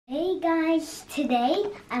guys, today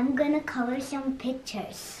I'm gonna color some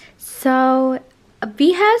pictures. So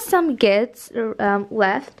we have some gifts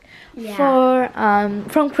left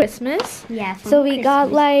from Christmas. Yeah, so we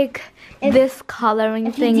got like this coloring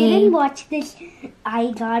if thingy. you didn't watch this,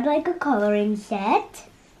 I got like a coloring set.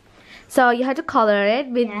 So you had to color it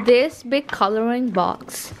with this big coloring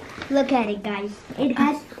box. Look at it, guys. It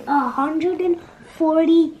has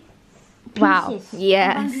 140 pieces. Wow.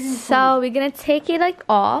 Yes. So we're gonna take it like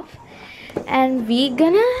off, and we're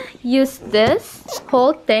gonna use this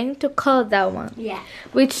whole thing to color that one. Yeah.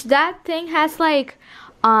 Which that thing has like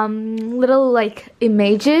little like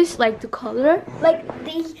images like to color. Like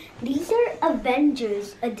these are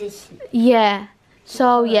Avengers edition. Yeah.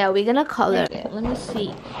 So yeah, we're gonna color it. Let me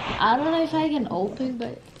see. I don't know if I can open,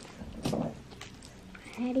 but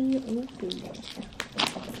how do you open it?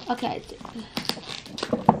 okay.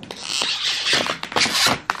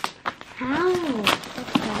 How?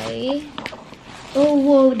 Okay. Oh,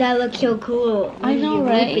 whoa, that looks so cool. I know,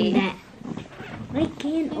 right? Open that. I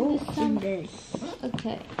can't open this.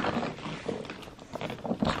 Okay.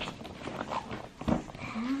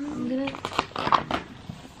 I'm gonna.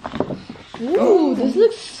 Ooh, this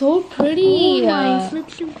looks so pretty. Oh my, this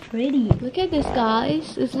looks so pretty. Look at this,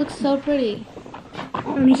 guys. This looks so pretty.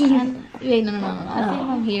 Let me see. Wait, no. I think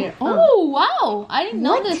from here. Oh, wow. I didn't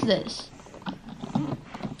notice this.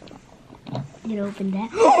 You open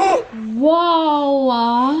that.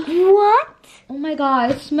 Wow. What? Oh my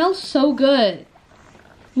god, it smells so good.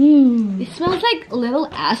 It smells like a little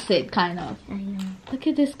acid, kind of. I know. Look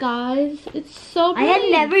at this, guys. It's so pretty. I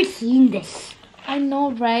had never seen this. I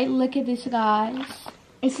know, right? Look at this, guys.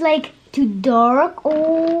 It's like too dark.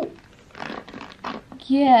 Oh.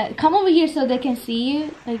 Yeah, come over here so they can see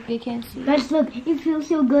you. Like they can see. Guys, look. It feels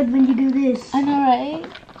so good when you do this. I know, right?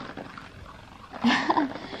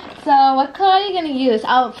 So, what color are you gonna use?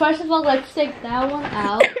 First of all, let's take that one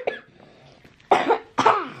out.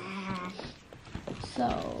 So,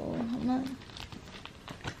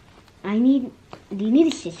 do you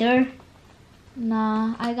need a scissor?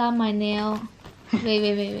 nah, I got my nail.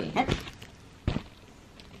 Wait.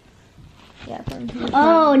 Yeah, from here.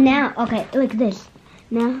 Oh, now. Okay, like this.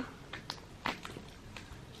 Now.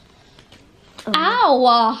 Oh.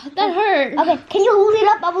 Ow! That hurt. Okay, can you hold it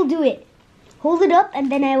up? I will do it. Hold it up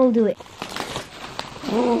and then I will do it.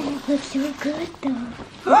 Oh, it looks so good though.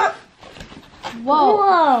 Whoa.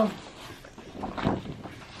 Whoa.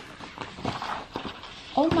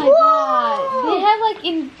 Oh my god. They have like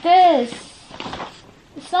in this.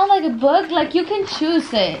 It's not like a book, like you can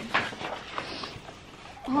choose it.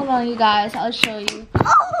 Hold on, you guys, I'll show you.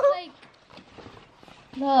 Like,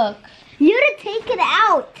 look. You gotta take it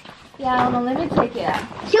out. Yeah, hold on, let me take it out.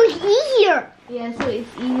 So it's easier. Yeah, so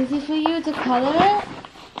it's easy for you to color it.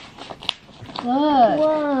 Look.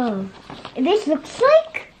 Whoa. This looks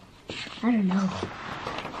like, I don't know.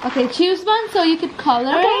 Okay, choose one so you could color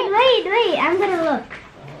Okay, it. wait. I'm gonna look.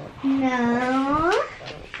 No.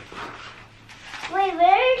 Wait,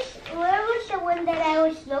 where was the one that I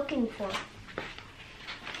was looking for?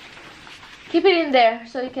 Keep it in there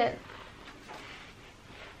so you can.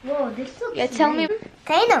 Whoa, this looks Yeah, tell me.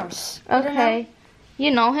 Thanos. Okay.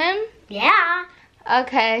 You know him? Yeah.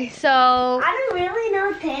 Okay, so. I don't really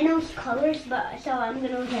know Thanos colors, but so I'm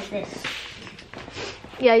gonna look at this.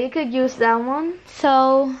 Yeah, you could use that one.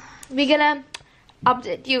 So we're gonna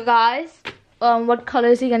update you guys on what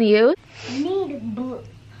colors you're gonna use. I need blue.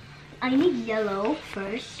 I need yellow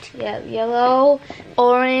first. Yeah, yellow,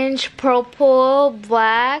 orange, purple,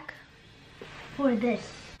 black. For this.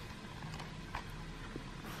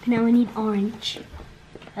 Now I need orange.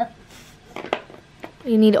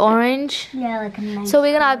 You need orange. Yeah, like a nice. So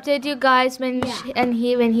we're gonna update you guys when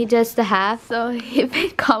when he does the half. So he been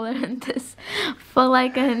coloring this for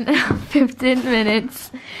like 15 minutes.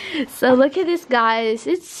 So look at this, guys.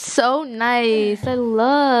 It's so nice.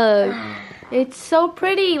 Look. It's so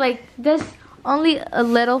pretty. Like there's only a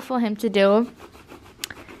little for him to do.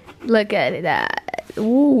 Look at that.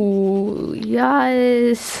 Ooh,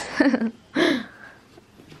 yes.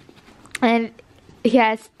 And he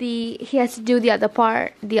has to do the other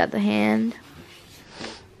part, the other hand.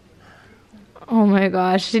 Oh my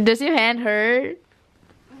gosh, does your hand hurt?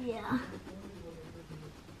 Yeah.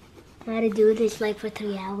 I had to do this like for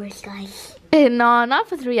 3 hours, guys. No, not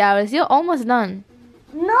for 3 hours. You're almost done.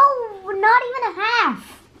 No, not even a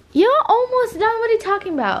half. You're almost done. What are you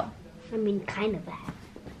talking about? I mean, kind of a half.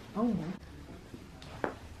 Oh.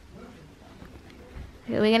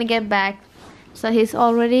 Okay, we're gonna get back. So he's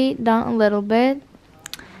already done a little bit.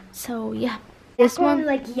 So yeah, this one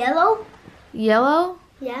like yellow. Yellow.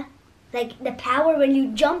 Yeah, like the power when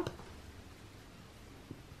you jump.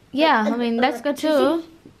 Yeah, I mean that's good too.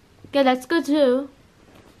 Yeah, that's good too.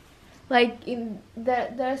 Like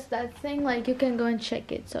there's that thing like you can go and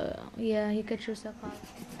check it. So yeah, you can choose a color.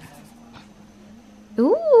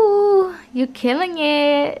 Ooh, you're killing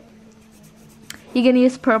it. You gonna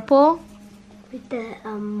use purple? With the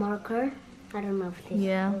marker. I don't know if it's a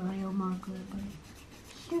real marker, but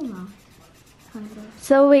you know.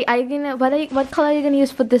 So wait, are you gonna what color are you gonna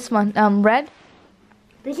use for this one? Red?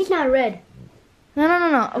 This is not red.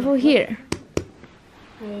 No. Over here.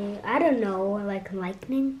 I don't know, like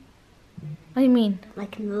lightning. What do you mean?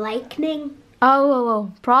 Like lightning.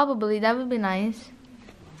 Oh, probably that would be nice.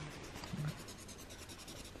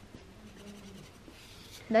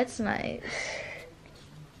 That's nice.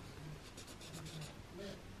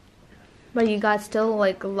 But you got still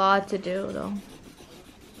like a lot to do though.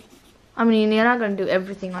 I mean, you're not gonna do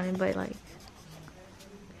everything on it, but like.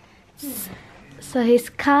 So he's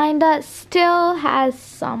kinda still has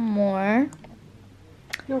some more.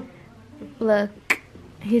 No. Look,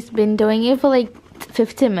 he's been doing it for like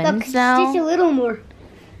 15 minutes Look, now. Just a little more.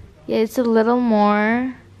 Yeah, it's a little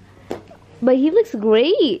more. But he looks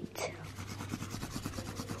great.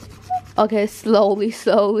 Okay, slowly.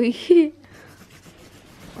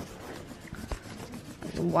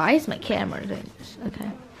 Why is my camera doing this?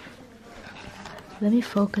 Okay. Let me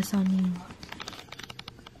focus on you.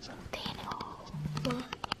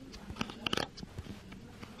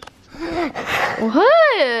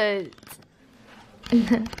 What?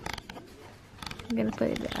 I'm gonna put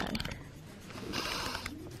it back.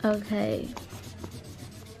 Okay.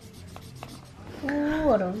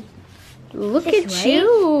 Hold on. Look Is at this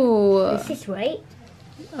you. This is right.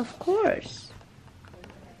 Of course.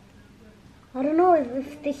 I don't know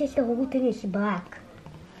if this is the whole thing is black.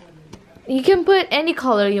 You can put any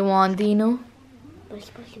color you want, Dino. But it's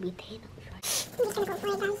supposed to be Thanos, right? I'm just gonna go for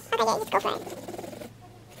it, guys. Okay, yeah, just go for it.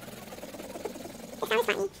 It sounds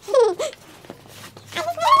funny. I just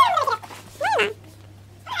no.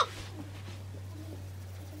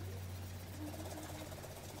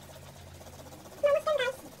 Almost done,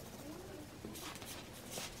 guys.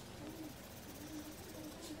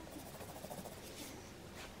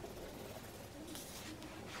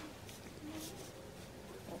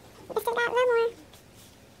 I still got a little more.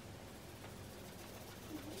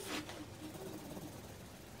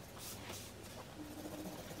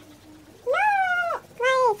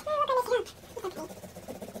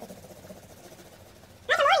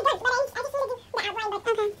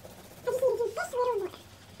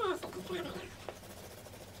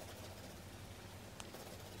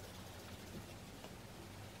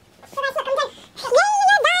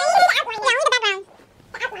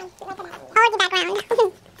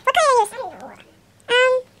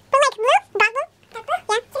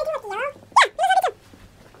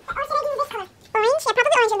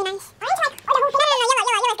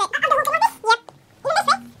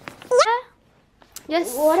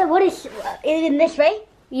 Yes. What is in this, right?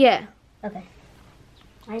 Yeah. Okay.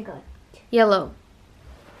 I got it. Yellow.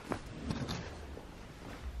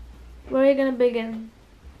 Where are you gonna begin?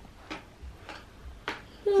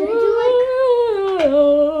 Should I do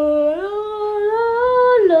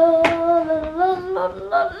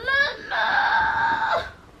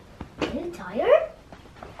Are you tired?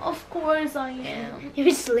 Of course I am.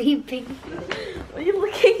 You're sleeping. What are you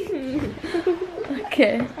looking?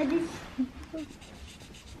 Okay.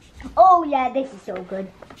 Oh yeah, this is so good.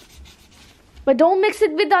 But don't mix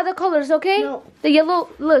it with the other colors, okay? No. The yellow,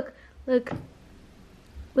 look.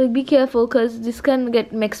 Like, be careful, because this can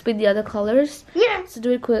get mixed with the other colors. Yeah. So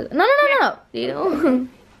do it quick. No. You know?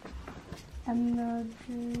 I'm not.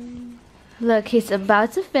 Look, he's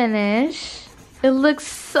about to finish. It looks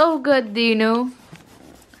so good, Dino.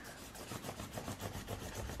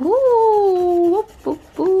 Ooh, whoop, whoop,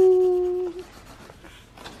 whoop.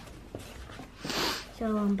 So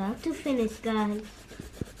I'm about to finish, guys.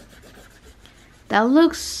 That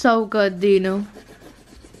looks so good, Dino.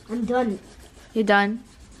 I'm done. You done?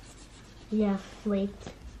 Yeah, wait.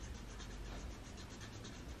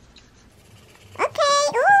 Okay,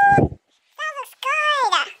 ooh, that looks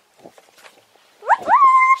good. Woo woo!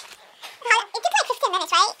 It took like 15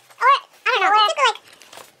 minutes, right? Or, I don't know, it took like,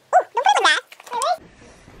 ooh, don't put it back.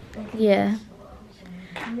 Really? Yeah.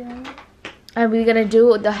 Are we gonna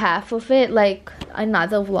do the half of it, like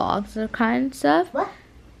another vlogs or kind of stuff? What?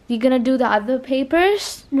 You gonna do the other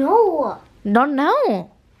papers? No. Don't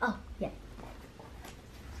know. Oh, yeah.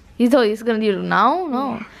 You thought he's gonna do it now?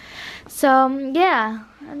 No. Yeah. So, yeah.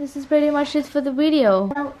 And this is pretty much it for the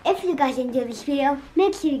video. So, if you guys enjoyed this video,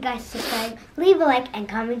 make sure you guys subscribe, leave a like, and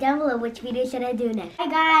comment down below which video should I do next. Hi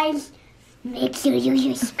guys, make sure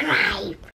you subscribe.